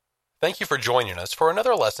Thank you for joining us for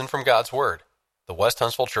another lesson from God's Word. The West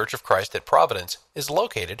Huntsville Church of Christ at Providence is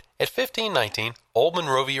located at 1519 Old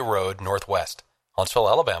Monrovia Road Northwest, Huntsville,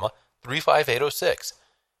 Alabama, 35806.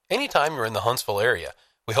 Anytime you're in the Huntsville area,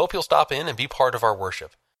 we hope you'll stop in and be part of our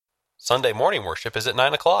worship. Sunday morning worship is at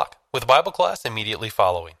 9 o'clock, with Bible class immediately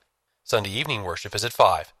following. Sunday evening worship is at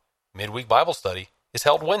 5. Midweek Bible study is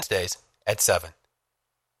held Wednesdays at 7.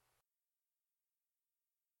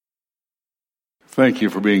 Thank you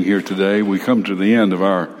for being here today. We come to the end of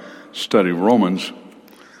our study of Romans.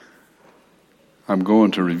 I'm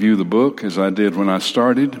going to review the book as I did when I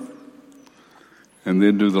started, and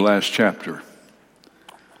then do the last chapter.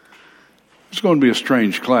 It's going to be a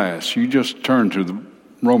strange class. You just turn to the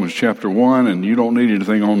Romans chapter 1, and you don't need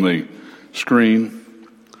anything on the screen.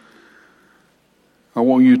 I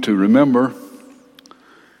want you to remember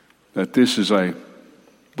that this is a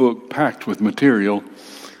book packed with material.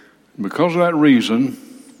 Because of that reason,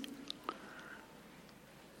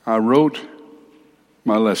 I wrote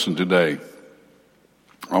my lesson today.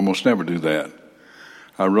 I almost never do that.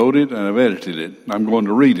 I wrote it and I've edited it. I'm going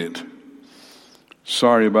to read it.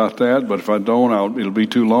 Sorry about that, but if I don't, it'll be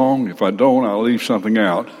too long. If I don't, I'll leave something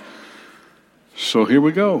out. So here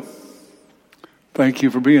we go. Thank you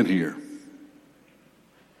for being here.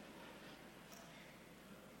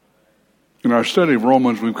 In our study of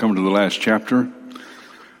Romans, we've come to the last chapter.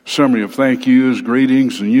 Summary of thank yous,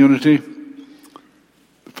 greetings, and unity.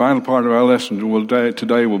 The final part of our lesson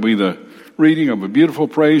today will be the reading of a beautiful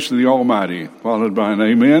praise to the Almighty, followed by an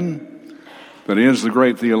amen that ends the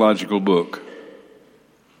great theological book.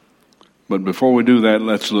 But before we do that,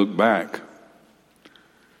 let's look back.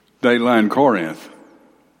 Dateline Corinth,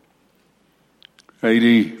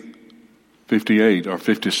 AD 58 or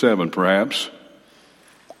 57 perhaps.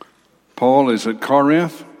 Paul is at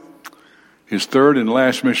Corinth. His third and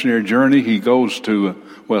last missionary journey, he goes to,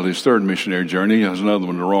 his third missionary journey, he has another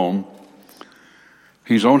one to Rome.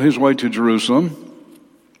 He's on his way to Jerusalem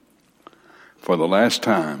for the last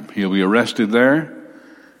time. He'll be arrested there,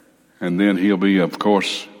 and then he'll be, of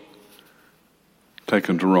course,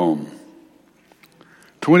 taken to Rome.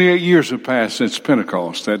 28 years have passed since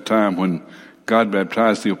Pentecost, that time when God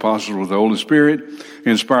baptized the apostles with the Holy Spirit,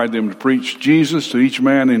 inspired them to preach Jesus to each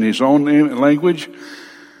man in his own language.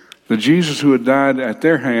 The Jesus who had died at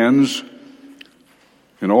their hands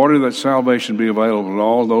in order that salvation be available to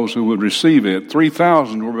all those who would receive it.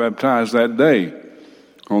 3,000 were baptized that day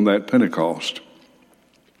on that Pentecost.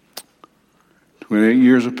 28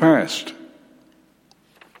 years have passed.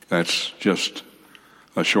 That's just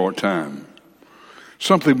a short time.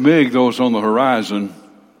 Something big, though, is on the horizon.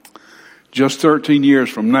 Just 13 years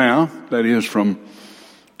from now, that is from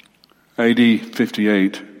AD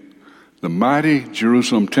 58, the mighty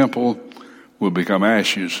Jerusalem temple will become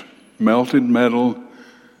ashes, melted metal,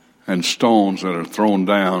 and stones that are thrown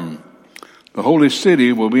down. The holy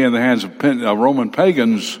city will be in the hands of Roman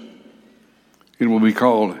pagans. It will be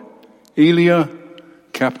called Aelia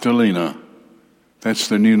Capitolina. That's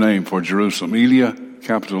the new name for Jerusalem, Aelia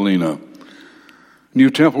Capitolina.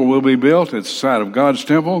 New temple will be built at the site of God's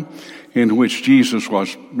temple, in which Jesus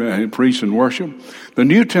was priest and worship. The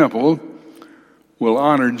new temple will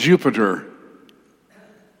honor Jupiter,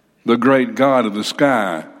 the great God of the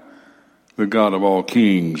sky, the God of all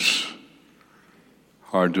kings.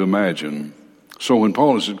 Hard to imagine. So when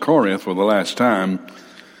Paul is at Corinth for the last time,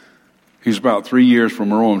 he's about 3 years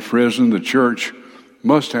from Roman prison. The church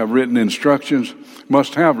must have written instructions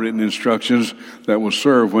that will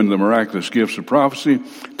serve when the miraculous gifts of prophecy,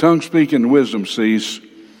 tongue speaking, and wisdom cease,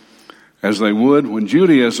 as they would when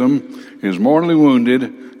Judaism is mortally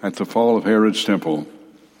wounded at the fall of Herod's temple.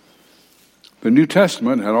 The New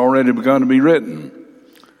Testament had already begun to be written,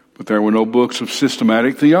 but there were no books of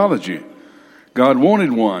systematic theology. God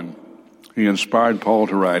wanted one. He inspired Paul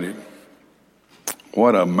to write it.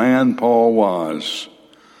 What a man Paul was.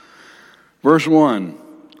 Verse 1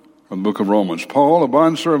 of the book of Romans. Paul, a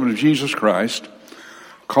bondservant of Jesus Christ,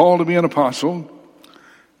 called to be an apostle,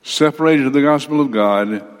 separated to the gospel of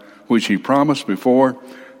God, which he promised before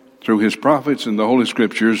through his prophets in the Holy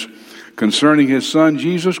Scriptures, concerning his Son,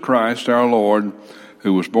 Jesus Christ, our Lord,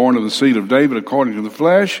 who was born of the seed of David according to the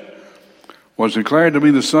flesh, was declared to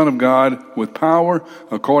be the Son of God with power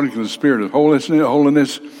according to the Spirit of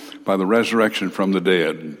holiness by the resurrection from the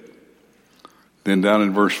dead. Then down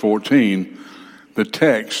in verse 14, the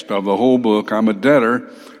text of the whole book, I'm a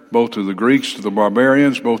debtor both to the Greeks, to the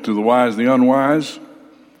barbarians, both to the wise and the unwise.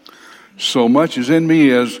 So much as in me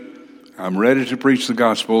is, I'm ready to preach the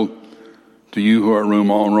gospel to you who are at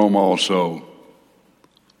Rome also.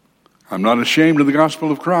 I'm not ashamed of the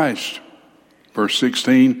gospel of Christ. Verse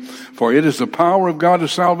 16, for it is the power of God to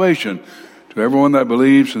salvation to everyone that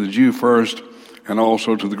believes, to the Jew first, and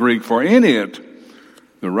also to the Greek. For in it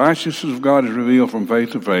the righteousness of God is revealed from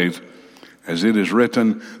faith to faith, as it is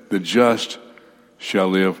written, the just shall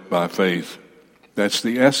live by faith. That's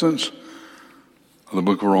the essence of the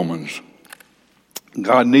book of Romans.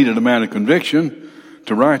 God needed a man of conviction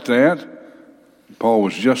to write that. Paul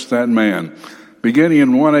was just that man. Beginning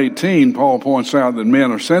in 1:18, Paul points out that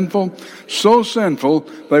men are sinful, so sinful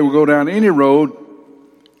they will go down any road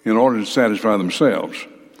in order to satisfy themselves.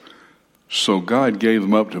 So God gave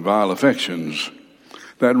them up to vile affections.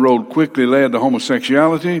 That road quickly led to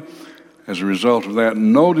homosexuality. As a result of that,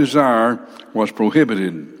 no desire was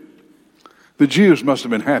prohibited. The Jews must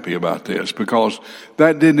have been happy about this because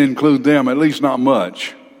that didn't include them, at least not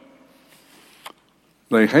much.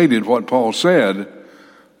 They hated what Paul said,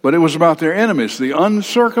 but it was about their enemies, the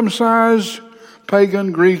uncircumcised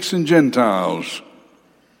pagan Greeks and Gentiles.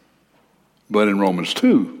 But in Romans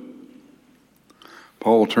 2,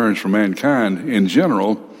 Paul turns from mankind in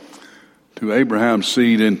general to Abraham's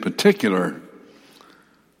seed in particular.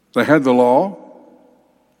 They had the law,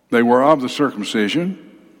 they were of the circumcision,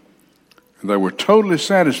 and they were totally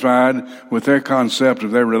satisfied with their concept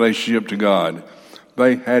of their relationship to God.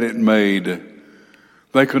 They had it made.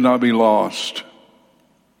 They could not be lost.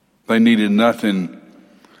 They needed nothing.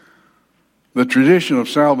 The tradition of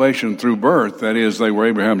salvation through birth, that is, they were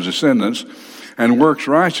Abraham's descendants, and works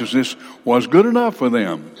righteousness was good enough for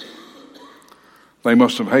them. They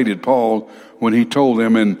must have hated Paul when he told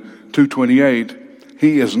them in 2:28,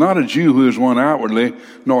 he is not a Jew who is one outwardly,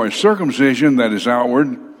 nor is circumcision that is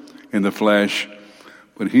outward in the flesh,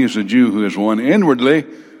 but he is a Jew who is one inwardly,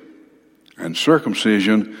 and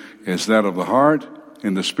circumcision is that of the heart,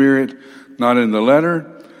 in the spirit, not in the letter,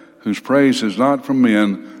 whose praise is not from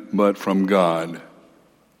men, but from God.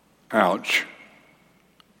 Ouch.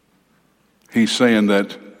 He's saying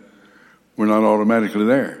that we're not automatically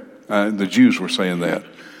there. The Jews were saying that.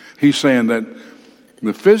 He's saying that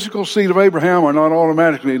the physical seed of Abraham are not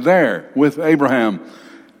automatically there with Abraham.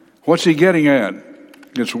 What's he getting at?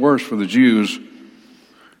 It's worse for the Jews.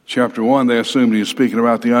 Chapter 1, they assumed he was speaking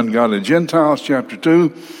about the ungodly Gentiles. Chapter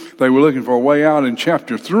 2, they were looking for a way out. In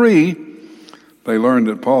chapter 3, they learned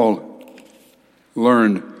that Paul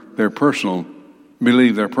believed their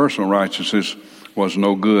personal righteousness was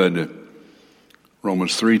no good.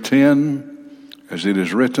 Romans 3:10, as it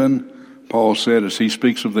is written, Paul said as he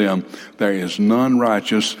speaks of them, there is none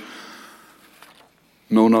righteous,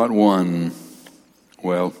 no, not one.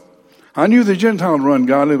 Well, I knew the Gentiles were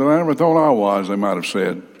ungodly, but I never thought I was, they might have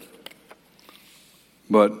said.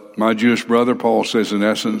 But my Jewish brother, Paul says in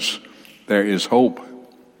essence, there is hope.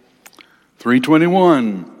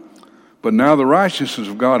 3:21, but now the righteousness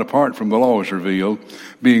of God apart from the law is revealed,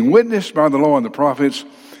 being witnessed by the law and the prophets,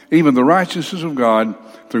 even the righteousness of God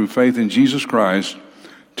through faith in Jesus Christ,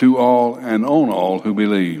 to all and on all who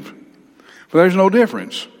believe. For there's no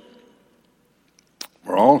difference.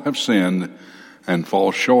 For all have sinned and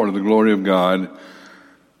fall short of the glory of God,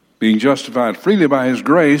 being justified freely by his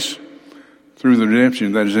grace through the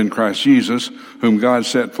redemption that is in Christ Jesus, whom God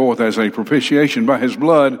set forth as a propitiation by his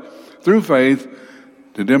blood through faith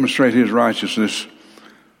to demonstrate his righteousness.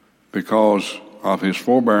 Because of his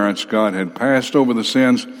forbearance, God had passed over the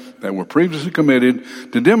sins that were previously committed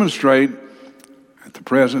to demonstrate at the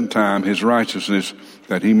present time his righteousness,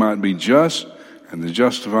 that he might be just and the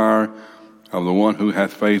justifier of the one who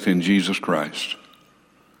hath faith in Jesus Christ.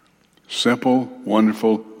 Simple,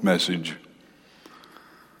 wonderful message.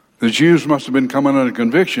 The Jews must have been coming under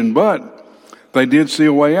conviction, but they did see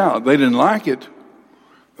a way out. They didn't like it.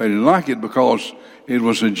 They didn't like it because it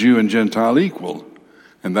was a Jew and Gentile equal.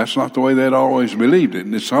 And that's not the way they'd always believed it.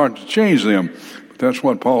 And it's hard to change them. But that's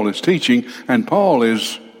what Paul is teaching. And Paul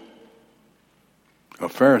is a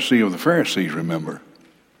Pharisee of the Pharisees, remember.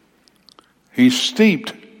 He's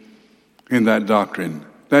steeped in that doctrine.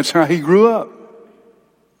 That's how he grew up.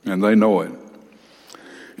 And they know it.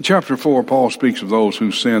 In chapter 4, Paul speaks of those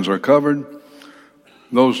whose sins are covered,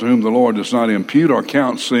 those to whom the Lord does not impute or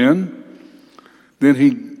count sin. Then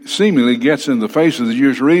he seemingly gets in the face of the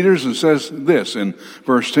Jewish readers and says this in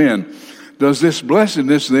verse 10, does this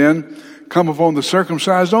blessedness then come upon the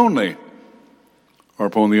circumcised only, or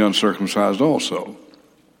upon the uncircumcised also?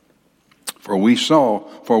 For we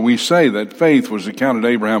say that faith was accounted to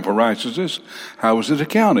Abraham for righteousness. How was it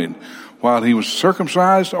accounted? While he was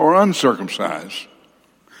circumcised or uncircumcised?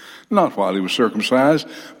 Not while he was circumcised,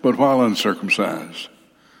 but while uncircumcised.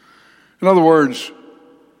 In other words,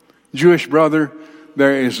 Jewish brother,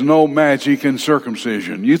 there is no magic in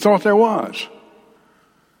circumcision. You thought there was.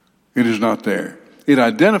 It is not there. It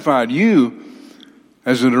identified you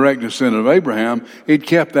as a direct descendant of Abraham, it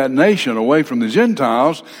kept that nation away from the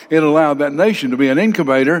Gentiles. It allowed that nation to be an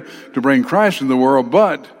incubator to bring Christ into the world,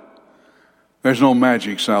 but there's no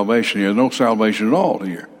magic salvation here. No salvation at all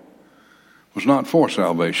here. It was not for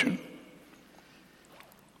salvation.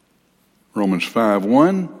 Romans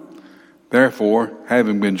 5:1, therefore,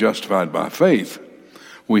 having been justified by faith,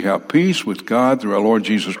 we have peace with God through our Lord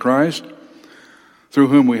Jesus Christ, through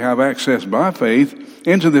whom we have access by faith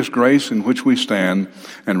into this grace in which we stand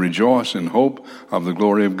and rejoice in hope of the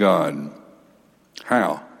glory of God.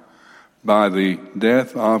 How? By the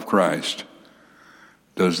death of Christ.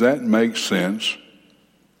 Does that make sense?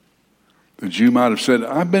 That you might have said,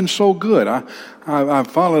 I've been so good. I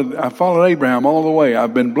followed Abraham all the way.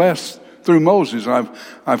 I've been blessed through Moses.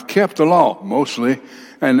 I've kept the law mostly.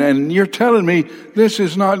 And you're telling me this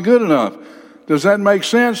is not good enough. Does that make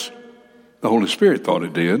sense? The Holy Spirit thought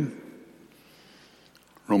it did.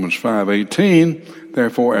 Romans 5:18,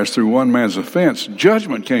 therefore, as through one man's offense,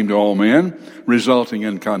 judgment came to all men, resulting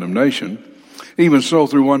in condemnation. Even so,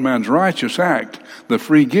 through one man's righteous act, the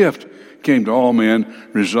free gift came to all men,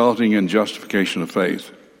 resulting in justification of faith.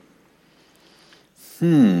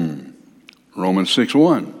 Romans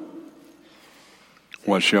 6:1.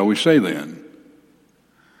 What shall we say then?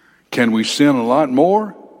 Can we sin a lot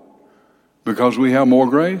more because we have more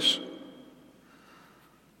grace?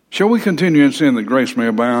 Shall we continue in sin that grace may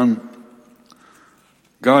abound?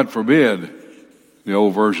 God forbid, the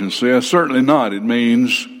old version says. Certainly not. It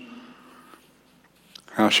means,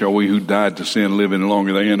 how shall we who died to sin live any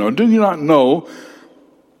longer therein? Or do you not know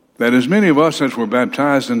that as many of us as were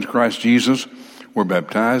baptized into Christ Jesus were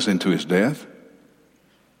baptized into his death?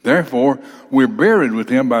 Therefore, we're buried with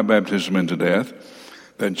him by baptism into death,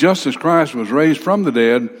 that just as Christ was raised from the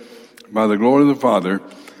dead by the glory of the Father,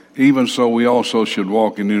 even so we also should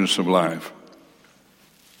walk in newness of life.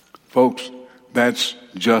 Folks, that's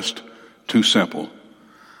just too simple.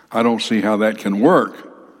 I don't see how that can work.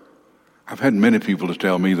 I've had many people to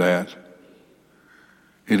tell me that.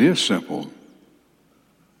 It is simple.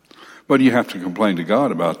 But you have to complain to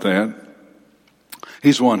God about that.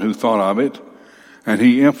 He's the one who thought of it, and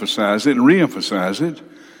he emphasized it and re-emphasized it.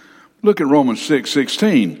 Look at Romans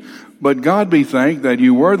 6:16. But God be thanked that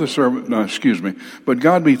you were But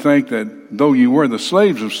God be thanked that though you were the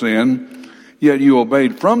slaves of sin, yet you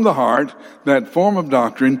obeyed from the heart that form of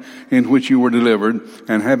doctrine in which you were delivered,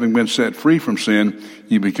 and having been set free from sin,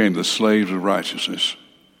 you became the slaves of righteousness.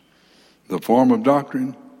 The form of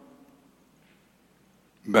doctrine?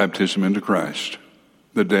 Baptism into Christ.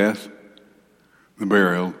 The death, the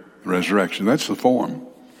burial, the resurrection. That's the form.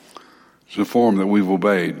 It's the form that we've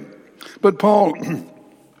obeyed. But Paul,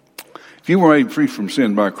 if you were made free from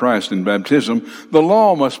sin by Christ in baptism, the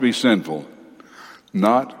law must be sinful.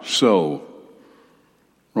 Not so.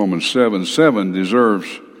 Romans 7:7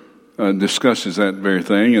 discusses that very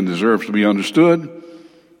thing and deserves to be understood.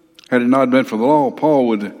 Had it not been for the law,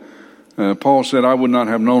 Paul said, I would not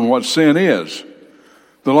have known what sin is.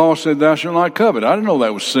 The law said, thou shalt not covet. I didn't know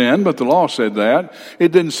that was sin, but the law said that.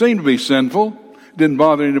 It didn't seem to be sinful. It didn't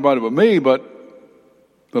bother anybody but me, but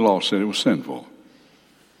the law said it was sinful.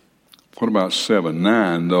 What about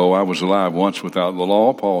 7:9? Though I was alive once without the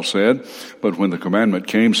law, Paul said, but when the commandment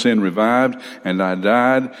came, sin revived, and I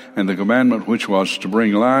died, and the commandment which was to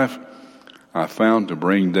bring life, I found to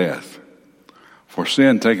bring death. For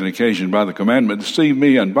sin, taking occasion by the commandment, deceived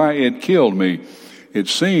me, and by it killed me. It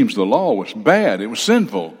seems the law was bad. It was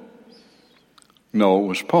sinful. No, it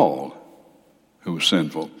was Paul who was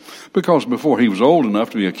sinful. Because before he was old enough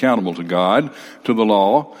to be accountable to God, to the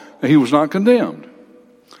law, he was not condemned.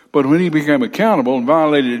 But when he became accountable and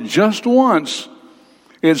violated it just once,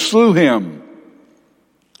 it slew him.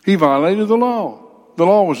 He violated the law. The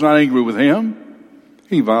law was not angry with him.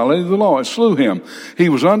 He violated the law. It slew him. He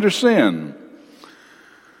was under sin.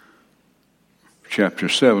 Chapter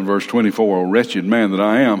 7, verse 24, O wretched man that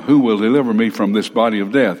I am, who will deliver me from this body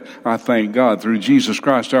of death? I thank God through Jesus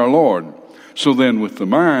Christ our Lord. So then with the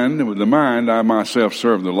mind I myself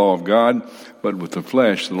serve the law of God, but with the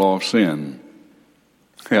flesh the law of sin.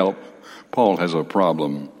 Help. Paul has a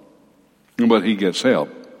problem, but he gets help.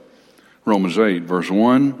 Romans 8, verse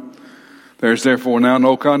 1, there is therefore now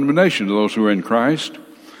no condemnation to those who are in Christ,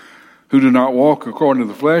 who do not walk according to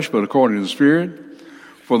the flesh, but according to the Spirit.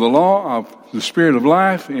 For the law of the Spirit of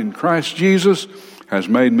life in Christ Jesus has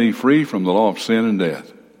made me free from the law of sin and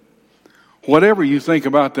death. Whatever you think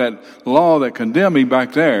about that law that condemned me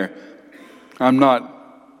back there, I'm not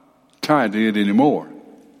tied to it anymore.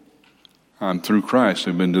 I'm through Christ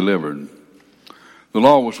have been delivered. The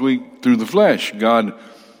law was weak through the flesh. God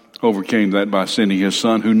overcame that by sending his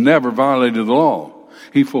Son, who never violated the law.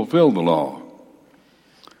 He fulfilled the law.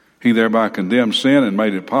 He thereby condemned sin and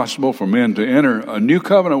made it possible for men to enter a new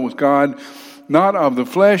covenant with God, not of the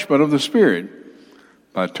flesh, but of the Spirit,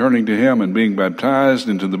 by turning to Him and being baptized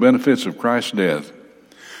into the benefits of Christ's death.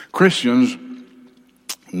 Christians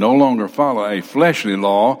no longer follow a fleshly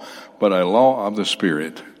law, but a law of the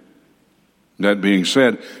Spirit. That being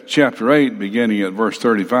said, chapter 8, beginning at verse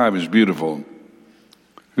 35, is beautiful.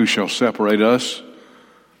 Who shall separate us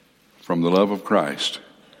from the love of Christ?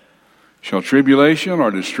 Shall tribulation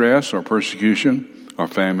or distress or persecution or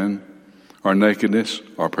famine or nakedness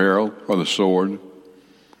or peril or the sword?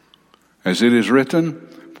 As it is written,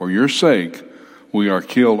 for your sake we are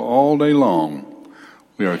killed all day long.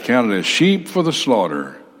 We are counted as sheep for the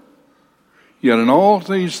slaughter. Yet in all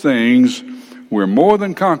these things we're more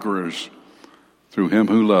than conquerors through Him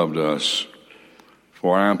who loved us.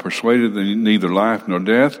 For I am persuaded that neither life nor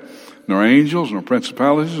death, nor angels, nor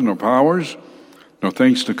principalities, nor powers, nor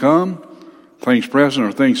things to come, things present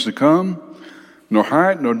or things to come, nor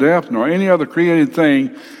height, nor depth, nor any other created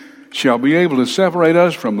thing shall be able to separate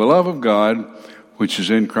us from the love of God, which is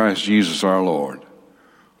in Christ Jesus our Lord.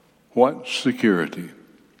 What security!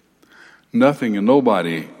 Nothing and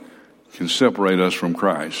nobody can separate us from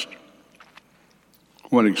Christ.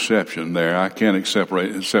 One exception there. I can't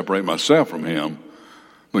separate myself from Him,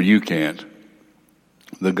 but you can't.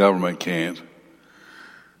 The government can't.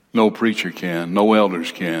 No preacher can. No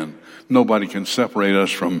elders can. Nobody can separate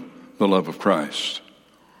us from the love of Christ.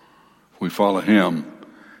 If we follow Him,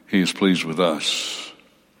 He is pleased with us.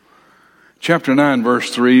 Chapter 9,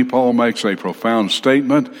 verse 3, Paul makes a profound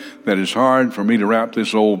statement that is hard for me to wrap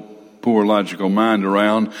this old poor logical mind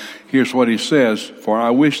around. Here's what he says: for I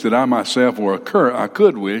wish that I myself were I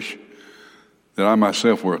could wish that I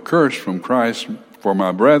myself were accursed from Christ for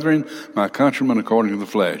my brethren, my countrymen according to the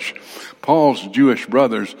flesh. Paul's Jewish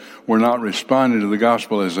brothers were not responding to the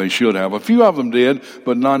gospel as they should have. A few of them did,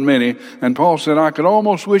 but not many. And Paul said, I could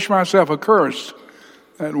almost wish myself accursed.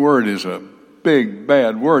 That word is a big,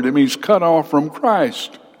 bad word. It means cut off from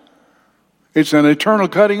Christ. It's an eternal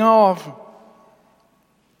cutting off.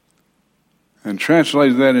 And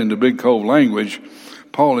translated that into Big Cove language,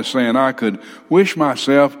 Paul is saying, I could wish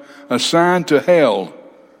myself assigned to hell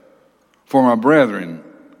for my brethren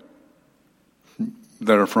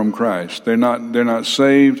that are from Christ. They're not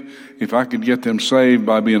saved. If I could get them saved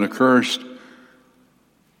by being accursed,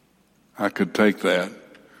 I could take that.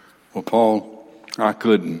 Well, Paul, I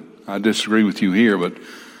couldn't. I disagree with you here, but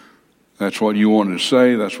that's what you wanted to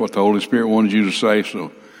say. That's what the Holy Spirit wanted you to say,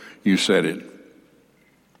 so you said it.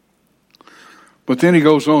 But then he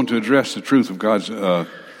goes on to address the truth of God's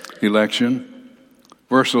election.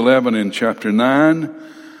 Verse 11 in chapter 9,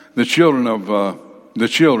 the children,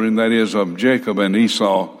 that is, of Jacob and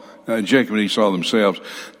Esau themselves,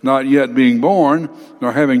 not yet being born,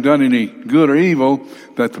 nor having done any good or evil,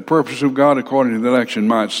 that the purpose of God according to the election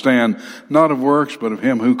might stand, not of works, but of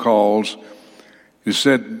Him who calls. It is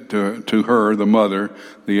said to her, the mother,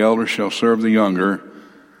 the elder shall serve the younger.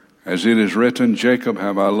 As it is written, Jacob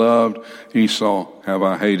have I loved, Esau have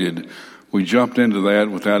I hated. We jumped into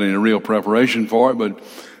that without any real preparation for it, but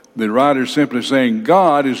the writer is simply saying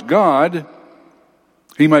God is God.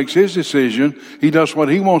 He makes His decision. He does what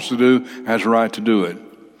He wants to do, has a right to do it.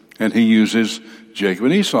 And He uses Jacob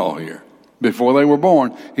and Esau here. Before they were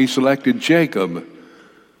born, He selected Jacob,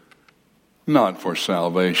 not for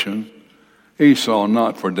salvation. Esau,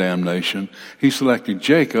 not for damnation. He selected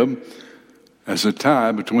Jacob as a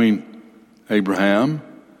tie between Abraham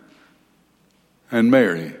and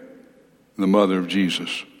Mary, the mother of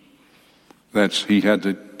Jesus. He had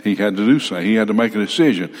to do so. He had to make a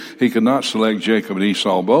decision. He could not select Jacob and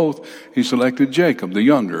Esau both. He selected Jacob, the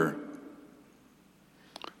younger,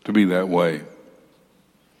 to be that way.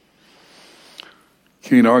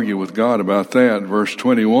 Can't argue with God about that. Verse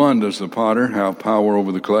 21, does the potter have power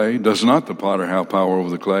over the clay? Does not the potter have power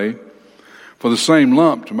over the clay? For the same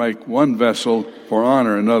lump to make one vessel for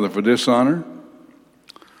honor, another for dishonor?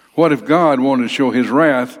 What if God wanted to show His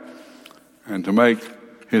wrath and to make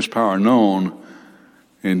His power known,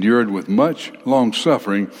 endured with much long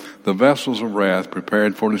suffering the vessels of wrath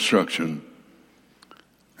prepared for destruction,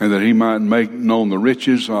 and that He might make known the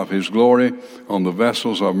riches of His glory on the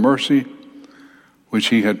vessels of mercy, which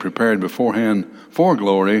He had prepared beforehand for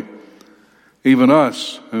glory, even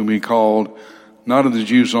us whom He called, not of the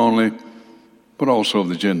Jews only, but also of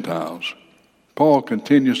the Gentiles. Paul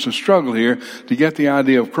continues to struggle here to get the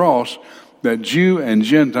idea of cross, that Jew and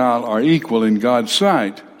Gentile are equal in God's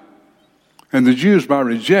sight. And the Jews, by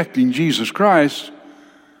rejecting Jesus Christ,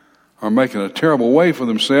 are making a terrible way for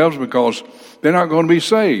themselves because they're not going to be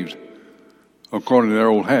saved according to their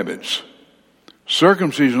old habits.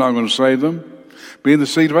 Circumcision is not going to save them. Being the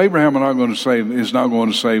seed of Abraham is not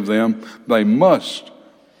going to save them. They must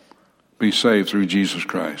be saved through Jesus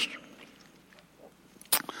Christ.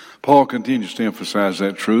 Paul continues to emphasize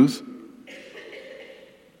that truth.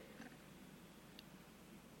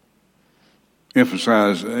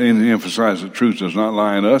 Emphasize that truth does not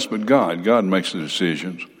lie in us, but God. God makes the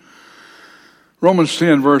decisions. Romans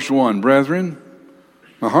 10, verse 1, brethren,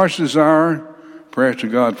 my heart's desire, prayer to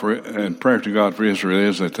God for Israel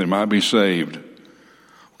is that they might be saved.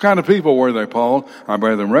 What kind of people were they, Paul? I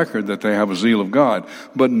bear them record that they have a zeal of God,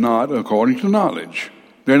 but not according to knowledge.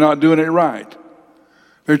 They're not doing it right.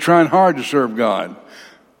 They're trying hard to serve God.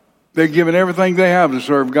 They're giving everything they have to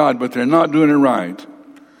serve God, but they're not doing it right.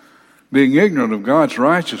 Being ignorant of God's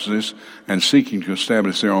righteousness and seeking to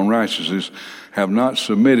establish their own righteousness, have not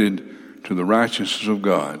submitted to the righteousness of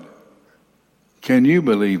God. Can you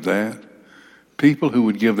believe that? People who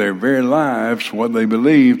would give their very lives for what they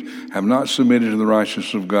believed have not submitted to the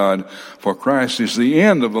righteousness of God. For Christ is the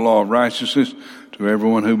end of the law of righteousness to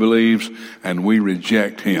everyone who believes, and we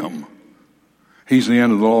reject him. He's the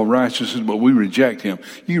end of the law of righteousness, but we reject him.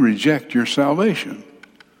 You reject your salvation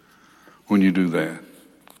when you do that.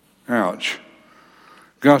 Ouch.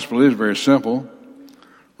 Gospel is very simple.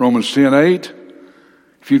 Romans 10:8.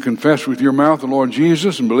 If you confess with your mouth the Lord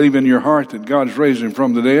Jesus and believe in your heart that God has raised him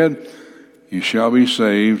from the dead, you shall be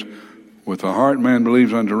saved. With the heart man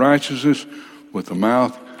believes unto righteousness, with the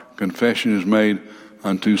mouth confession is made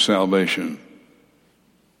unto salvation.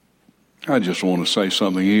 I just want to say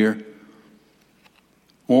something here.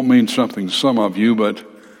 Won't mean something to some of you, but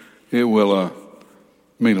it will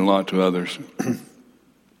mean a lot to others.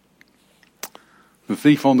 The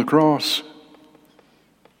thief on the cross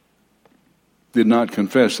did not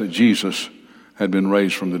confess that Jesus had been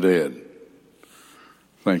raised from the dead.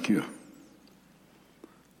 Thank you.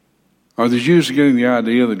 Are the Jews getting the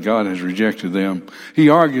idea that God has rejected them? He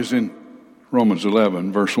argues in Romans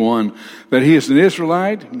 11, verse 1, that he is an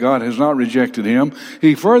Israelite. God has not rejected him.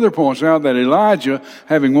 He further points out that Elijah,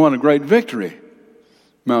 having won a great victory,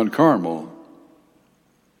 Mount Carmel,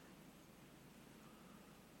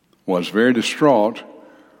 was very distraught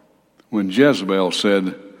when Jezebel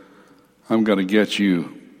said, I'm going to get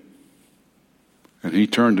you. And he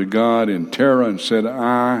turned to God in terror and said,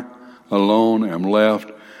 I alone am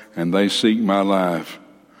left, and they seek my life.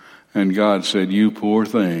 And God said, you poor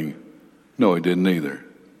thing. No, he didn't either.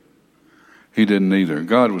 He didn't either.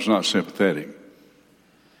 God was not sympathetic.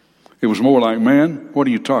 It was more like, man, what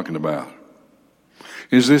are you talking about?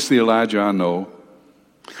 Is this the Elijah I know?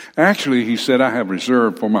 Actually, he said, I have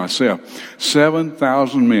reserved for myself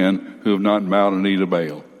 7,000 men who have not bowed a knee to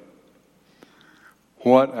Baal.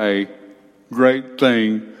 What a great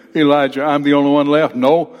thing. Elijah, I'm the only one left.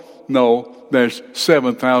 No, there's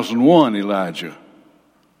 7,001 Elijah.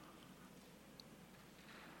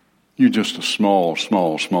 You're just a small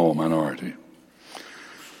minority.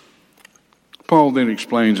 Paul then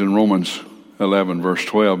explains in Romans 11, verse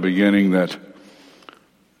 12, beginning that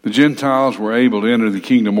the Gentiles were able to enter the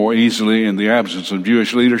kingdom more easily in the absence of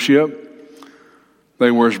Jewish leadership. They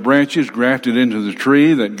were as branches grafted into the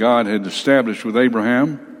tree that God had established with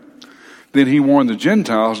Abraham. Then he warned the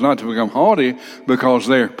Gentiles not to become haughty because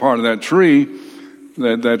they're part of that tree,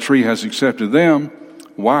 that tree has accepted them,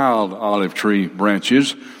 wild olive tree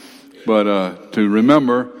branches, but to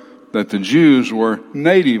remember that the Jews were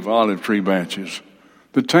native olive tree branches,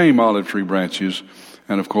 the tame olive tree branches,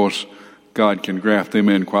 and of course, God can graft them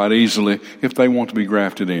in quite easily if they want to be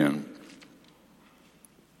grafted in.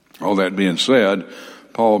 All that being said,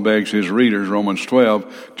 Paul begs his readers, Romans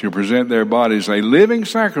 12, to present their bodies a living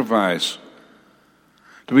sacrifice,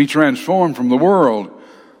 to be transformed from the world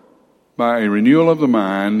by a renewal of the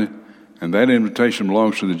mind, and that invitation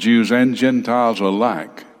belongs to the Jews and Gentiles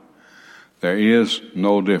alike. There is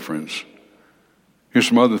no difference. Here's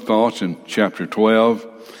some other thoughts in chapter 12.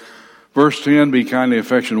 Verse 10, be kindly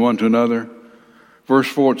affectionate one to another. Verse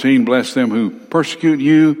 14, bless them who persecute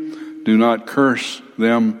you. Do not curse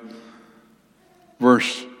them.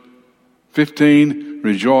 Verse 15,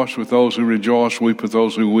 rejoice with those who rejoice, weep with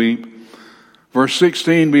those who weep. Verse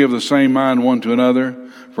 16, be of the same mind one to another.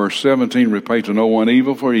 Verse 17, repay to no one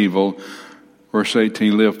evil for evil. Verse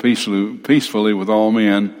 18, live peacefully with all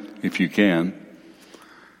men, if you can.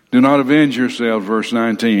 Do not avenge yourselves, verse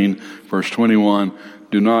 19. Verse 21,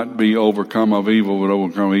 do not be overcome of evil, but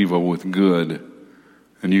overcome evil with good.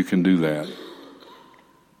 And you can do that.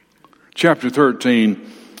 Chapter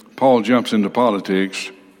 13, Paul jumps into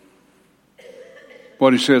politics.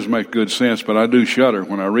 What he says makes good sense, but I do shudder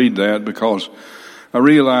when I read that because I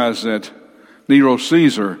realize that Nero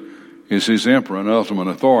Caesar is his emperor and ultimate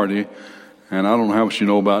authority, And I don't know how much you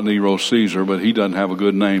know about Nero Caesar, but he doesn't have a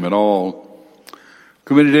good name at all.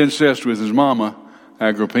 Committed incest with his mama,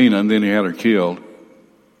 Agrippina, and then he had her killed.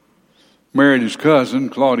 Married his cousin,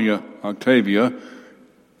 Claudia Octavia,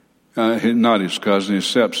 not his cousin, his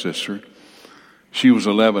stepsister. She was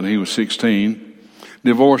 11, he was 16.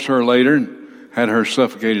 Divorced her later and had her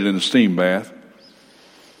suffocated in a steam bath.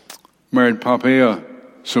 Married Poppaea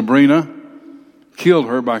Sabrina, killed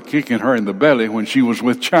her by kicking her in the belly when she was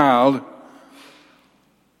with child.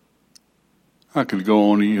 I could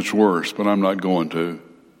go on, it's worse, but I'm not going to.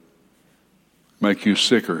 Make you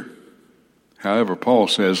sicker. However, Paul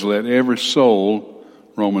says, let every soul,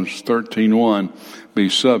 Romans 13:1, be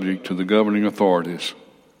subject to the governing authorities.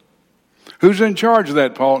 Who's in charge of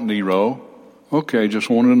that, Paul? Nero. Okay, just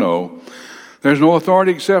want to know. There's no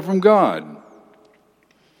authority except from God.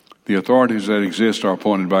 The authorities that exist are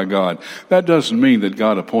appointed by God. That doesn't mean that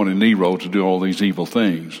God appointed Nero to do all these evil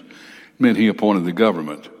things. It meant he appointed the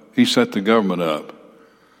government. He set the government up.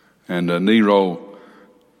 And Nero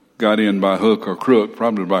got in by hook or crook,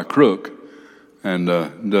 probably by crook, and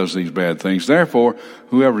does these bad things. Therefore,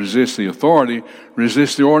 whoever resists the authority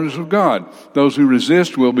resists the ordinance of God. Those who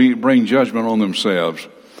resist will bring judgment on themselves.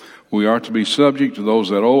 We are to be subject to those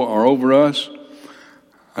that are over us.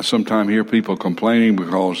 I sometimes hear people complaining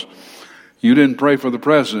because you didn't pray for the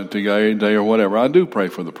president today or whatever. I do pray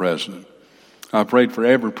for the president. I prayed for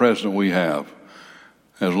every president we have.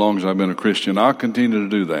 As long as I've been a Christian, I'll continue to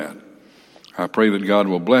do that. I pray that God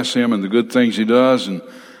will bless him and the good things he does and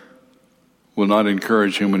will not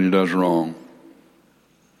encourage him when he does wrong.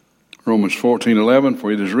 Romans 14:11,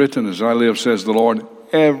 for it is written, as I live, says the Lord,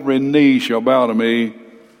 every knee shall bow to me.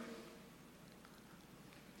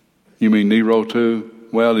 You mean Nero too?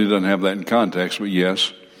 Well, he doesn't have that in context, but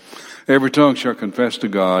yes. Every tongue shall confess to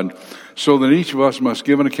God, so that each of us must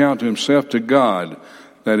give an account to himself to God.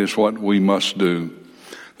 That is what we must do.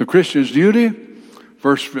 The Christian's duty,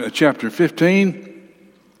 chapter 15,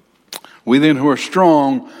 we then who are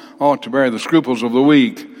strong ought to bear the scruples of the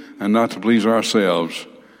weak and not to please ourselves.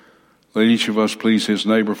 Let each of us please his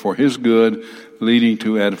neighbor for his good, leading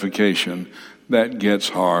to edification. That gets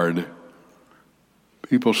hard.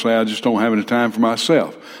 People say, I just don't have any time for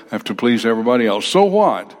myself. I have to please everybody else. So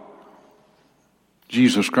what?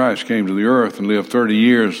 Jesus Christ came to the earth and lived 30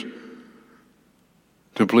 years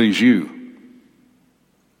to please you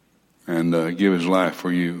and give his life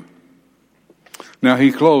for you. Now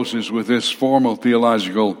he closes with this formal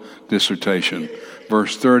theological dissertation.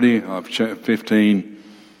 Verse 30 of 15.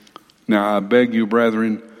 Now I beg you,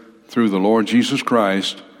 brethren, through the Lord Jesus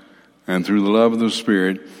Christ and through the love of the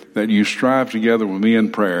Spirit, that you strive together with me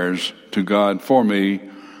in prayers to God for me,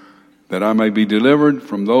 that I may be delivered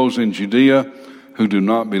from those in Judea who do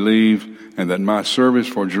not believe, and that my service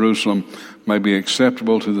for Jerusalem may be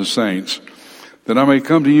acceptable to the saints, that I may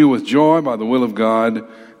come to you with joy by the will of God,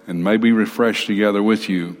 and may be refreshed together with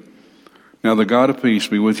you. Now the God of peace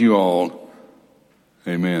be with you all.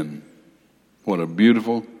 Amen. What a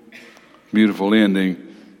beautiful, beautiful ending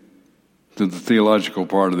to the theological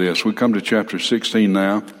part of this. We come to chapter 16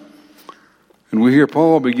 now, and we hear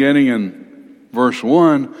Paul beginning in verse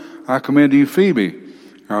 1, I commend to you Phoebe,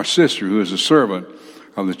 our sister, who is a servant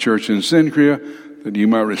of the church in Cenchrea, that you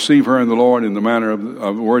might receive her in the Lord in the manner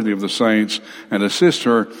worthy of the saints, and assist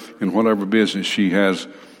her in whatever business she has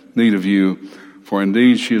need of you. For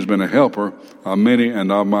indeed she has been a helper of many and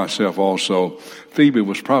of myself also. Phoebe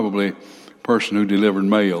was probably a person who delivered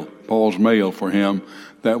mail, Paul's mail for him.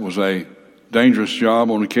 That was a dangerous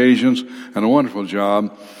job on occasions and a wonderful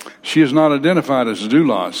job. She is not identified as a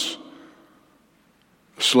doulos,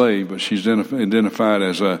 slave, but she's identified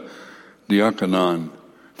as a diakonon,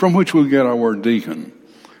 from which we get our word deacon.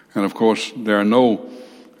 And of course, there are no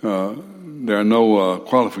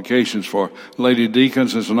qualifications for lady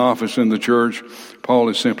deacons as an office in the church. Paul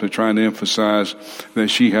is simply trying to emphasize that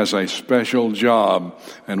she has a special job,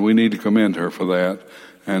 and we need to commend her for that,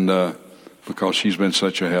 and because she's been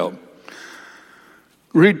such a help.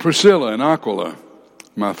 Read Priscilla and Aquila,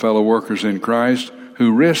 my fellow workers in Christ,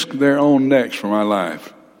 who risked their own necks for my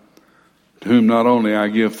life, to whom not only I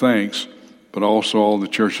give thanks, but also all the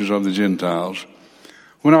churches of the Gentiles.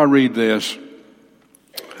 When I read this,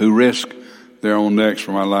 who risk their own necks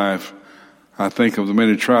for my life, I think of the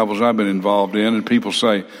many travels I've been involved in, and people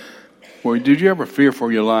say, well, did you ever fear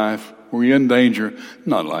for your life? Were you in danger?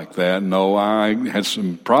 Not like that. No, I had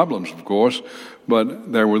some problems, of course,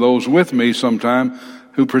 but there were those with me sometime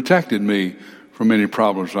who protected me from any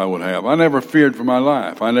problems I would have. I never feared for my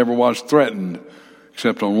life. I never was threatened,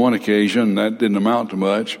 except on one occasion. That didn't amount to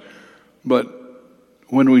much. But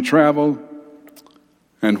when we travel,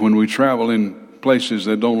 and when we travel in places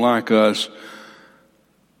that don't like us,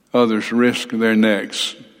 others risk their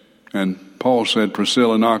necks. And Paul said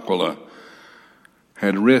Priscilla and Aquila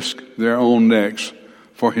had risked their own necks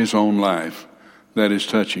for his own life. That is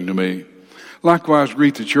touching to me. Likewise,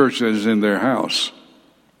 greet the church that is in their house.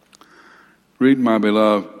 Greet my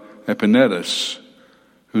beloved Epaenetus,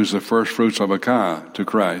 who's the first fruits of Achaia to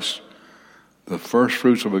Christ. The first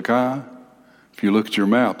fruits of Achaia, if you look at your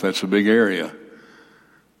map, that's a big area.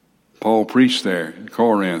 Paul preached there in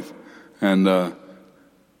Corinth, and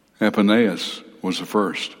Epaenetus was the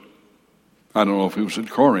first. I don't know if it was at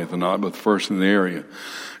Corinth or not, but the first in the area.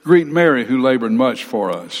 Greet Mary, who labored much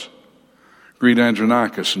for us. Greet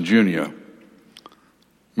Andronicus and Junia,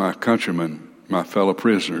 my countrymen, my fellow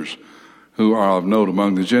prisoners, who are of note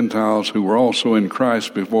among the Gentiles, who were also in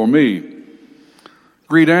Christ before me.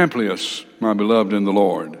 Greet Amplias, my beloved in the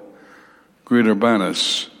Lord. Greet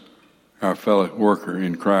Urbanus, our fellow worker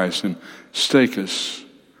in Christ, and Stachys,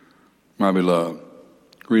 my beloved.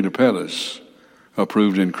 Greet Apelles,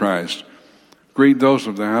 approved in Christ. Greet those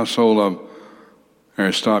of the household of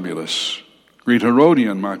Aristobulus. Greet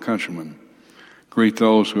Herodian, my countryman. Greet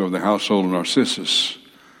those who are of the household of Narcissus,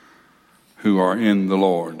 who are in the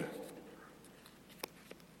Lord.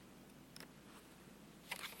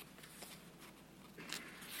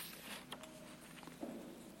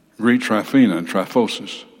 Greet Tryphena and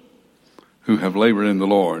Tryphosus, who have labored in the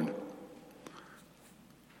Lord.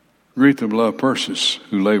 Greet the beloved Persis,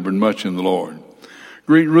 who labored much in the Lord.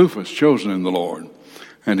 Greet Rufus, chosen in the Lord,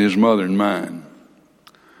 and his mother and mine.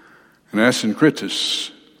 And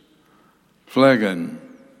Asyncritus, Phlegon,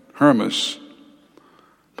 Hermas,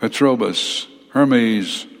 Petrobus,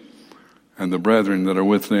 Hermes, and the brethren that are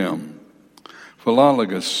with them.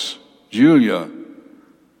 Philologus, Julia,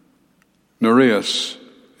 Nereus,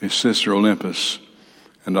 his sister Olympus,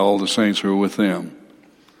 and all the saints who are with them.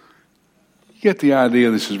 You get the idea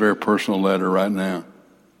this is a very personal letter right now.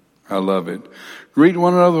 I love it. Greet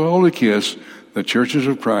one another with a holy kiss. The churches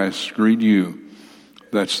of Christ greet you.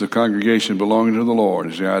 That's the congregation belonging to the Lord,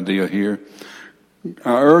 is the idea here.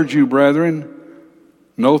 I urge you, brethren,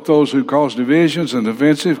 note those who cause divisions and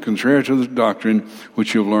offensive, contrary to the doctrine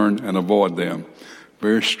which you've learned, and avoid them.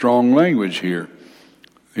 Very strong language here.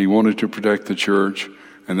 He wanted to protect the church,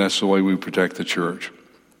 and that's the way we protect the church.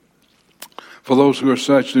 For those who are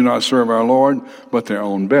such do not serve our Lord, but their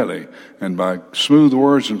own belly, and by smooth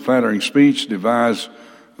words and flattering speech devise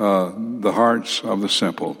the hearts of the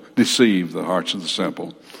simple, deceive the hearts of the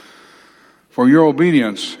simple. For your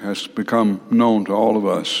obedience has become known to all of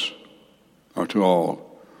us, or to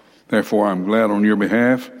all. Therefore, I'm glad on your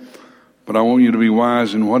behalf, but I want you to be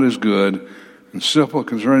wise in what is good and simple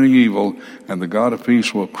concerning evil, and the God of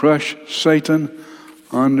peace will crush Satan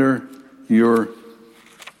under your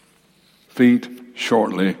feet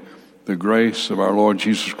shortly. The grace of our Lord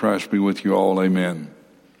Jesus Christ be with you all. Amen.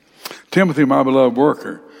 Timothy, my beloved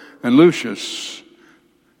worker, and Lucius,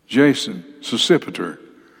 Jason, Sosipater,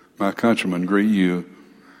 my countrymen, greet you.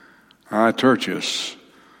 I, Tertius,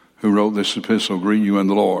 who wrote this epistle, greet you in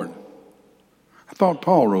the Lord. I thought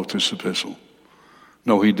Paul wrote this epistle.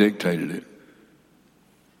 No, he dictated it.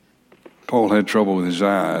 Paul had trouble with his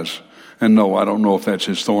eyes. And no, I don't know if that's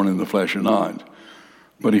his thorn in the flesh or not.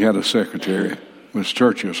 But he had a secretary. It was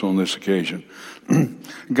Tertius on this occasion.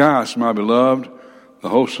 Gaius, my beloved, the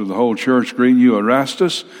host of the whole church, greet you.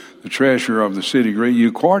 Erastus, the treasurer of the city, greet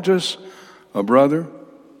you. Quartus, a brother,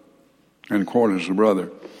 and Quartus, a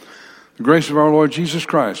brother. The grace of our Lord Jesus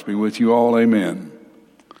Christ be with you all. Amen.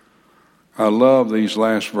 I love these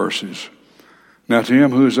last verses. Now to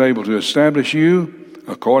him who is able to establish you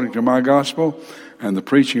according to my gospel and the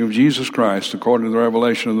preaching of Jesus Christ according to the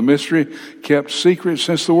revelation of the mystery, kept secret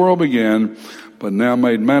since the world began, but now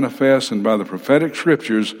made manifest and by the prophetic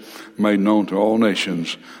scriptures made known to all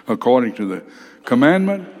nations, according to the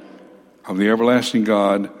commandment of the everlasting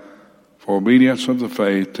God, for obedience of the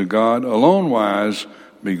faith, to God alone wise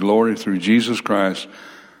be glory through Jesus Christ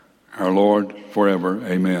our Lord forever.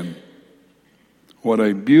 Amen. What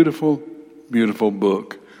a beautiful, beautiful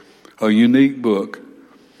book, a unique book.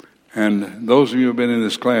 And those of you who have been in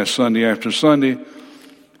this class Sunday after Sunday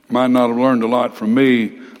might not have learned a lot from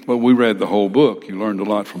me, but we read the whole book. You learned a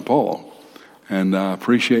lot from Paul. And I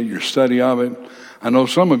appreciate your study of it. I know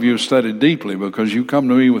some of you have studied deeply because you come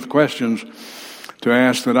to me with questions to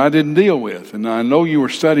ask that I didn't deal with. And I know you were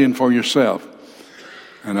studying for yourself.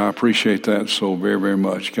 And I appreciate that so very, very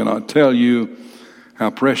much. Cannot tell you how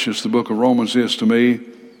precious the book of Romans is to me.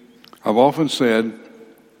 I've often said,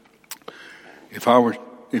 if I were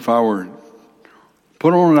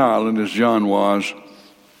put on an island as John was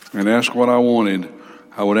and asked what I wanted,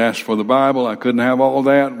 I would ask for the Bible. I couldn't have all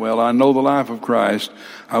that. Well, I know the life of Christ.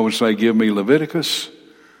 I would say, give me Leviticus,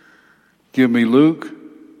 give me Luke,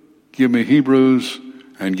 give me Hebrews,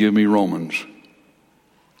 and give me Romans.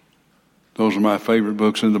 Those are my favorite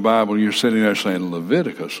books in the Bible. You're sitting there saying,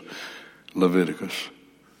 Leviticus.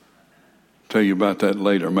 Tell you about that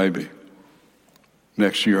later, maybe.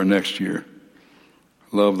 Next year.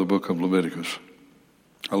 Love the book of Leviticus.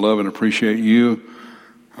 I love and appreciate you.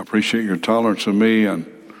 I appreciate your tolerance of me. And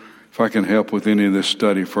if I can help with any of this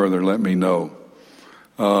study further, let me know.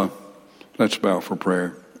 Let's bow for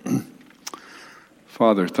prayer.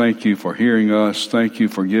 Father, thank you for hearing us. Thank you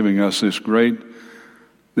for giving us this great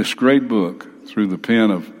book through the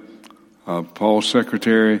pen of Paul's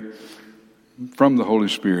secretary from the Holy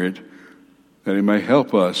Spirit, that it may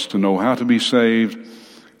help us to know how to be saved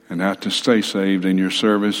and how to stay saved in your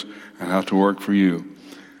service and how to work for you.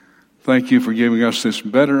 Thank you for giving us this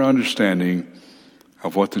better understanding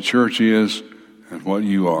of what the church is and what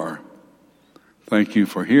you are. Thank you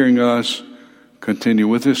for hearing us. Continue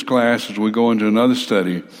with this class as we go into another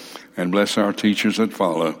study, and bless our teachers that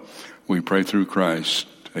follow. We pray through Christ.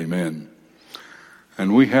 Amen.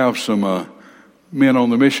 And we have some men on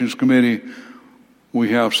the missions committee. We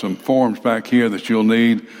have some forms back here that you'll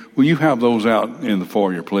need. Will you have those out in the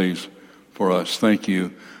foyer, please, for us? Thank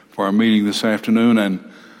you for our meeting this afternoon.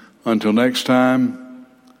 And until next time,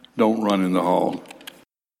 don't run in the hall.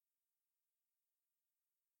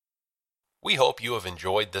 We hope you have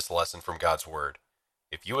enjoyed this lesson from God's Word.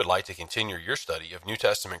 If you would like to continue your study of New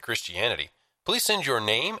Testament Christianity, please send your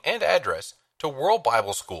name and address to World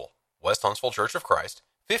Bible School, West Huntsville Church of Christ,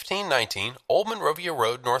 1519 Old Monrovia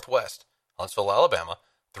Road Northwest, Huntsville, Alabama,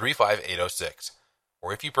 35806.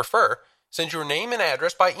 Or if you prefer, send your name and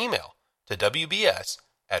address by email to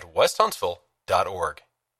wbs@westhuntsville.org.